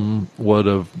involve somewhat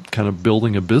of kind of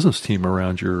building a business team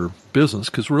around your business,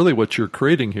 because really what you're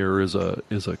creating here is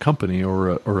a company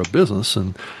or a business,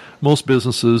 and most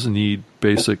businesses need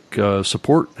basic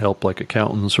support help like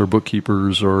accountants or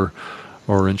bookkeepers or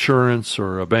insurance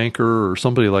or a banker or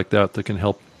somebody like that can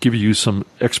help give you some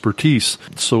expertise.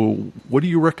 So what do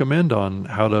you recommend on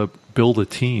how to build a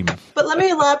team? But let me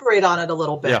elaborate on it a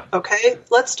little bit, okay?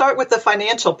 Let's start with the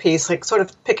financial piece, like sort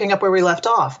of picking up where we left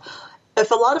off. If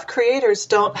a lot of creators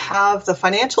don't have the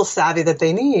financial savvy that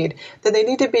they need, then they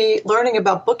need to be learning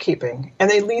about bookkeeping, and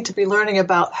they need to be learning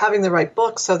about having the right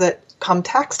books so that come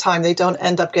tax time, they don't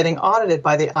end up getting audited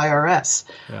by the IRS.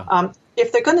 Yeah.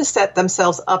 If they're going to set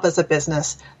themselves up as a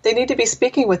business, they need to be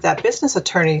speaking with that business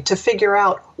attorney to figure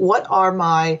out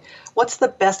what's the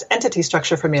best entity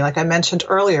structure for me, like I mentioned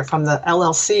earlier, from the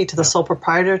LLC to the sole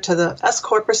proprietor to the S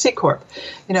Corp or C Corp.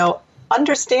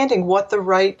 Understanding what the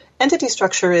right entity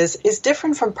structure is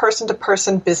different from person to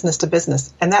person, business to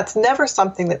business. And that's never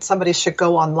something that somebody should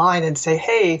go online and say,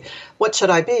 hey, what should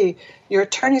I be? Your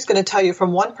attorney's going to tell you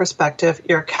from one perspective,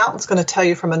 your accountant's going to tell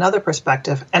you from another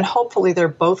perspective, and hopefully they're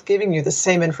both giving you the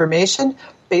same information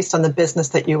based on the business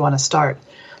that you want to start.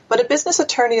 But a business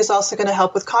attorney is also going to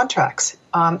help with contracts.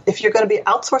 If you're going to be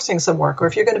outsourcing some work or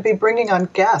if you're going to be bringing on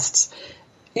guests,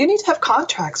 you need to have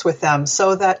contracts with them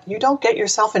so that you don't get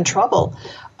yourself in trouble.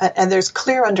 And there's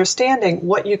clear understanding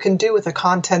what you can do with the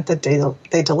content that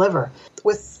they deliver.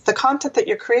 With the content that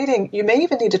you're creating, you may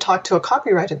even need to talk to a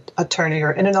copyright attorney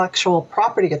or intellectual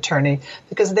property attorney,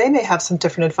 because they may have some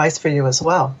different advice for you as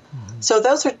well. Mm-hmm. So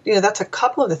those are, that's a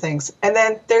couple of the things. And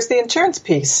then there's the insurance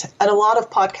piece. And a lot of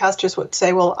podcasters would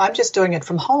say, well, I'm just doing it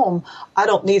from home. I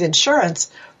don't need insurance.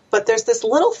 But there's this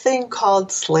little thing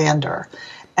called slander.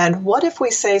 And what if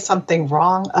we say something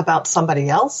wrong about somebody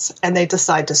else and they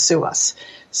decide to sue us?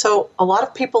 So a lot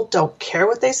of people don't care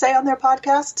what they say on their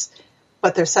podcasts,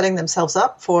 but they're setting themselves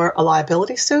up for a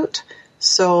liability suit.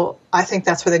 So I think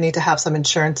that's where they need to have some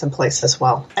insurance in place as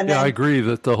well. And I agree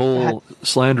that the whole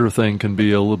slander thing can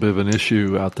be a little bit of an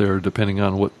issue out there depending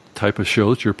on what type of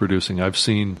shows you're producing. I've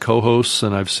seen co-hosts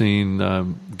and I've seen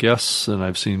guests and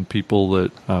I've seen people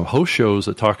that host shows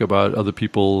that talk about other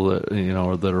people that,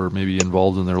 that are maybe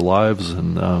involved in their lives,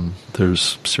 and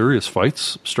there's serious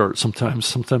fights start sometimes.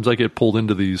 Sometimes I get pulled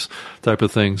into these type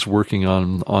of things working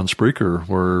on Spreaker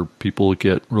where people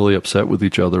get really upset with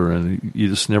each other, and you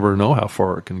just never know how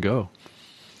far it can go.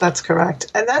 That's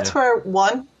correct. And that's where,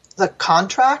 one, the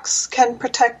contracts can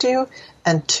protect you,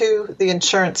 and two, the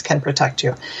insurance can protect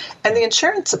you. And the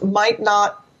insurance might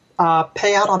not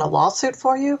pay out on a lawsuit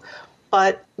for you,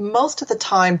 but most of the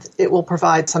time it will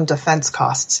provide some defense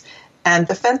costs. And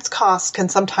defense costs can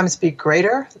sometimes be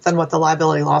greater than what the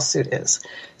liability lawsuit is.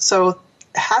 So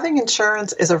having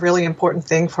insurance is a really important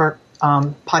thing for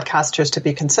podcasters to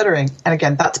be considering. And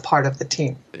again, that's part of the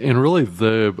team. And really,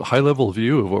 the high-level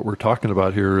view of what we're talking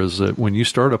about here is that when you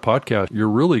start a podcast, you're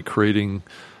really creating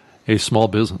a small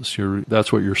business.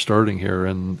 That's what you're starting here.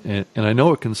 And I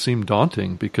know it can seem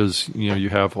daunting because, you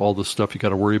have all the stuff you got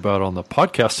to worry about on the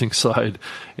podcasting side,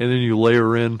 and then you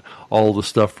layer in all the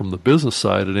stuff from the business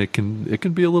side, and it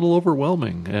can be a little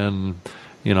overwhelming. And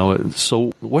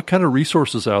so what kind of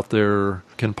resources out there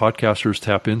can podcasters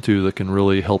tap into that can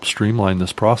really help streamline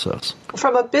this process?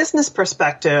 From a business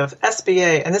perspective,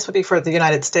 SBA, and this would be for the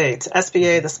United States,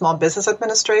 SBA, the Small Business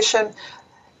Administration,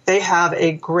 they have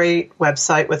a great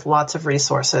website with lots of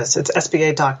resources. It's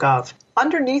sba.gov.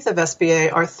 Underneath of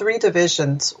SBA are three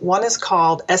divisions. One is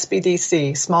called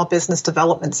SBDC, Small Business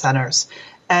Development Centers,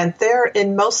 and they're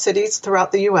in most cities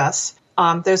throughout the U.S.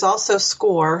 There's also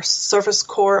SCORE, Service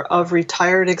Corps of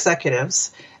Retired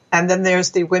Executives, and then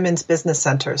there's the Women's Business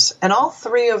Centers. And all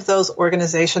three of those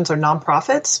organizations are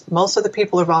nonprofits. Most of the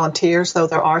people are volunteers, though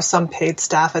there are some paid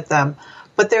staff at them.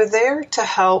 But they're there to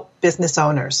help business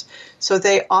owners. So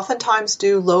they oftentimes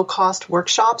do low-cost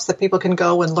workshops that people can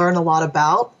go and learn a lot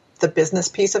about the business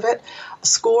piece of it.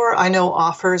 SCORE, I know,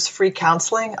 offers free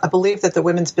counseling. I believe that the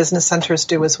Women's Business Centers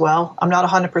do as well. I'm not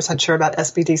 100% sure about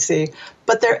SBDC,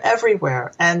 but they're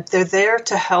everywhere. And they're there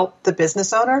to help the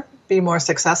business owner be more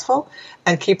successful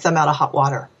and keep them out of hot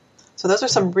water. So those are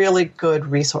some really good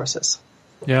resources.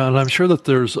 Yeah, and I'm sure that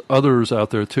there's others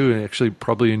out there too, and actually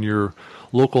probably in your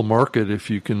local market, if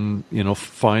you can,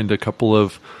 find a couple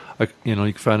of, you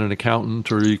can find an accountant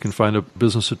or you can find a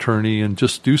business attorney and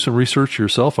just do some research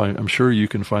yourself. I'm sure you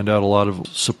can find out a lot of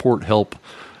support help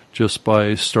just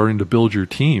by starting to build your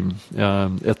team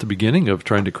at the beginning of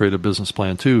trying to create a business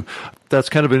plan too. That's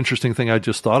kind of an interesting thing I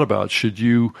just thought about. Should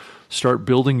you start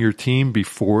building your team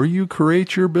before you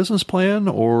create your business plan,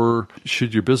 or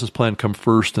should your business plan come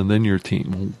first and then your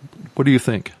team? What do you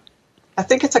think? I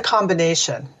think it's a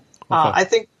combination. I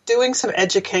think doing some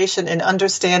education and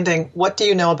understanding, what do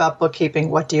you know about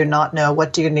bookkeeping? What do you not know?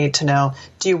 What do you need to know?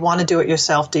 Do you want to do it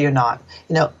yourself? Do you not?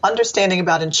 Understanding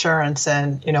about insurance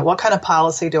and, what kind of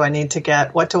policy do I need to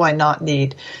get? What do I not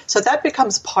need? So that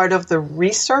becomes part of the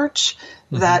research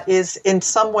that is in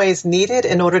some ways needed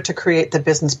in order to create the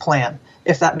business plan,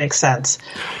 if that makes sense.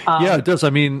 Yeah, it does. I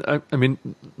mean,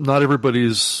 not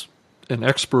everybody's an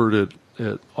expert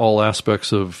at all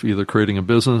aspects of either creating a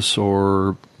business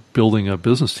or building a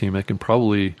business team. They can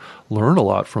probably learn a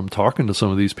lot from talking to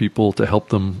some of these people to help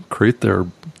them create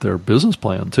their business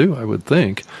plan too, I would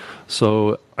think.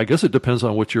 So I guess it depends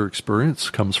on what your experience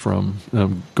comes from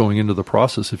going into the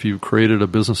process. If you've created a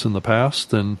business in the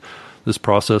past, then this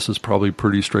process is probably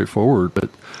pretty straightforward. But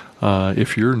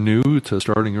if you're new to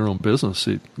starting your own business,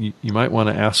 you might want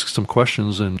to ask some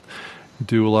questions and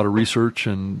do a lot of research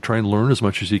and try and learn as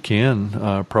much as you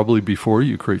can, probably before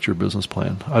you create your business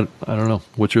plan. I don't know.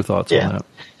 What's your thoughts on that?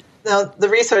 No, the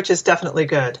research is definitely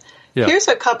good. Yeah. Here's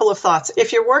a couple of thoughts.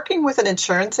 If you're working with an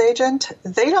insurance agent,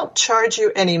 they don't charge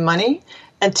you any money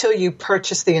until you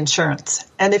purchase the insurance.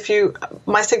 And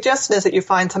my suggestion is that you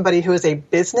find somebody who is a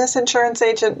business insurance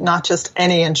agent, not just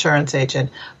any insurance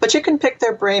agent. But you can pick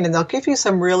their brain and they'll give you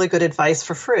some really good advice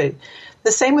for free.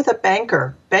 The same with a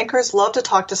banker. Bankers love to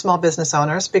talk to small business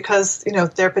owners because,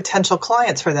 they're potential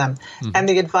clients for them. Mm-hmm. And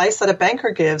the advice that a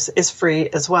banker gives is free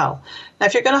as well. Now,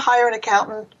 if you're going to hire an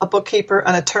accountant, a bookkeeper,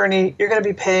 an attorney, you're going to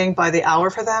be paying by the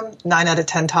hour for them 9 out of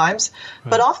 10 times.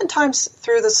 Right. But oftentimes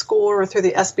through the school or through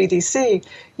the SBDC,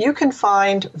 you can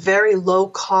find very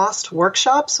low-cost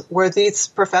workshops where these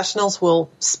professionals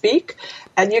will speak,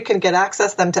 and you can get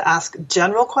access to them to ask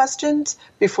general questions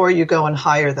before you go and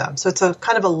hire them. So it's a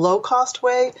kind of a low-cost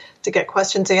way to get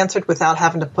questions answered without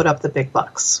having to put up the big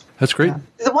bucks. That's great. Yeah.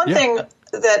 The one thing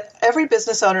that every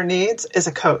business owner needs is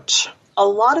a coach. A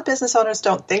lot of business owners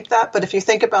don't think that, but if you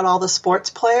think about all the sports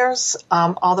players,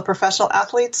 all the professional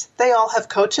athletes, they all have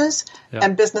coaches,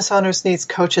 and business owners need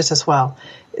coaches as well.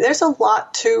 There's a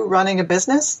lot to running a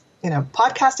business.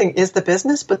 Podcasting is the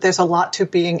business, but there's a lot to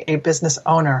being a business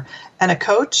owner. And a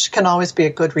coach can always be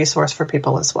a good resource for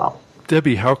people as well.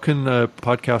 Debbie, how can a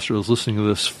podcaster who's listening to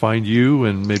this find you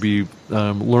and maybe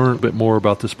learn a bit more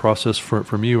about this process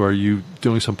from you? Are you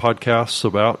doing some podcasts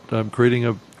about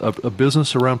creating a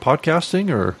business around podcasting,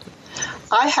 or?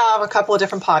 I have a couple of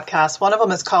different podcasts. One of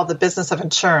them is called The Business of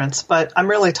Insurance, but I'm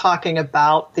really talking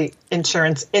about the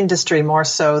insurance industry more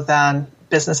so than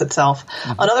business itself.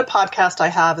 Mm-hmm. Another podcast I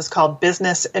have is called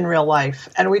Business in Real Life,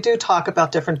 and we do talk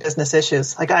about different business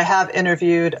issues. Like I have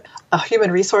interviewed a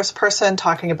human resource person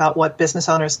talking about what business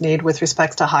owners need with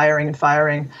respect to hiring and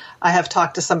firing. I have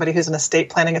talked to somebody who's an estate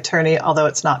planning attorney, although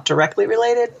it's not directly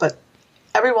related, but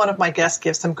every one of my guests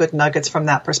gives some good nuggets from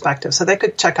that perspective. So they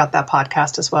could check out that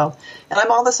podcast as well. And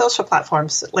I'm on the social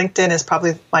platforms. LinkedIn is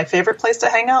probably my favorite place to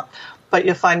hang out, but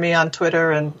you'll find me on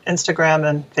Twitter and Instagram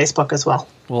and Facebook as well.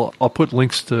 Well, I'll put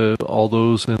links to all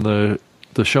those in the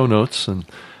show notes, and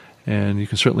you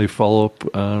can certainly follow up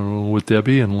with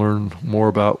Debbie and learn more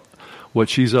about what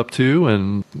she's up to,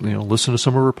 and listen to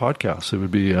some of her podcasts. It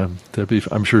would be Debbie.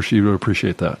 I'm sure she would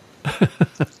appreciate that.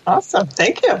 Awesome,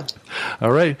 thank you.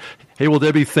 All right. Hey, well,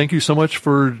 Debbie, thank you so much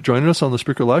for joining us on the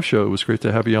Spreaker Live Show. It was great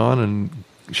to have you on and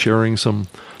sharing some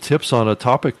tips on a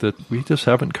topic that we just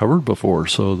haven't covered before.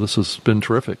 So this has been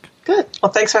terrific. Good.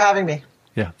 Well, thanks for having me.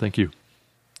 Yeah, thank you.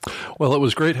 Well, it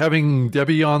was great having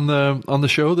Debbie on the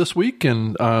show this week,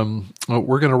 and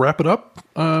we're going to wrap it up,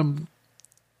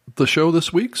 the show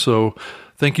this week. So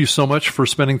thank you so much for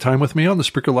spending time with me on the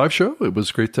Spreaker Live Show. It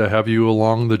was great to have you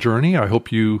along the journey. I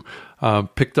hope you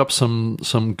picked up some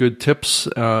good tips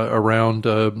around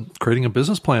creating a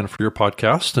business plan for your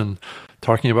podcast and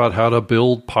talking about how to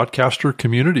build podcaster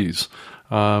communities,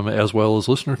 as well as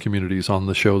listener communities on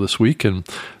the show this week. And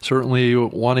certainly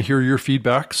want to hear your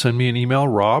feedback. Send me an email,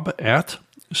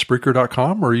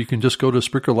 rob@Spreaker.com, or you can just go to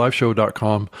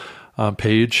SpreakerLiveShow.com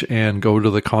page and go to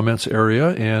the comments area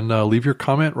and leave your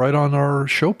comment right on our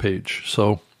show page.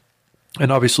 So,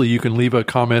 and obviously you can leave a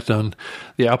comment on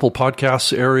the Apple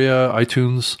Podcasts area,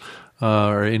 iTunes,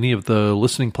 or any of the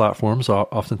listening platforms.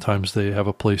 Oftentimes they have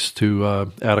a place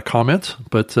to add a comment.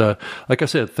 But like I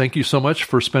said, thank you so much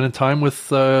for spending time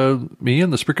with me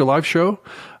and the Spreaker Live Show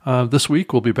this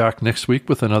week. We'll be back next week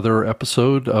with another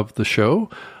episode of the show.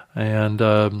 And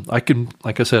I can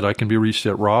be reached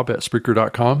at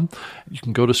rob@Spreaker.com. You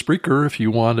can go to Spreaker if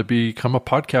you want to become a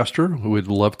podcaster. We would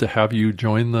love to have you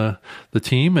join the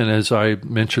team. And as I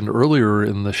mentioned earlier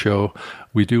in the show,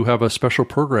 we do have a special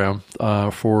program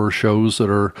for shows that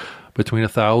are between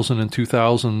 1,000 and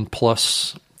 2,000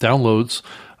 plus downloads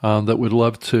that we'd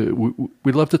love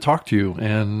to talk to you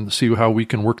and see how we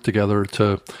can work together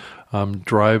to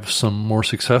drive some more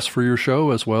success for your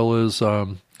show, as well as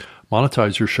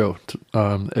monetize your show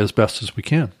as best as we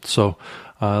can. So,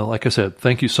 like I said,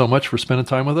 thank you so much for spending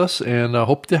time with us, and I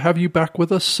hope to have you back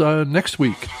with us next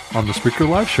week on the Spreaker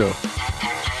Live Show.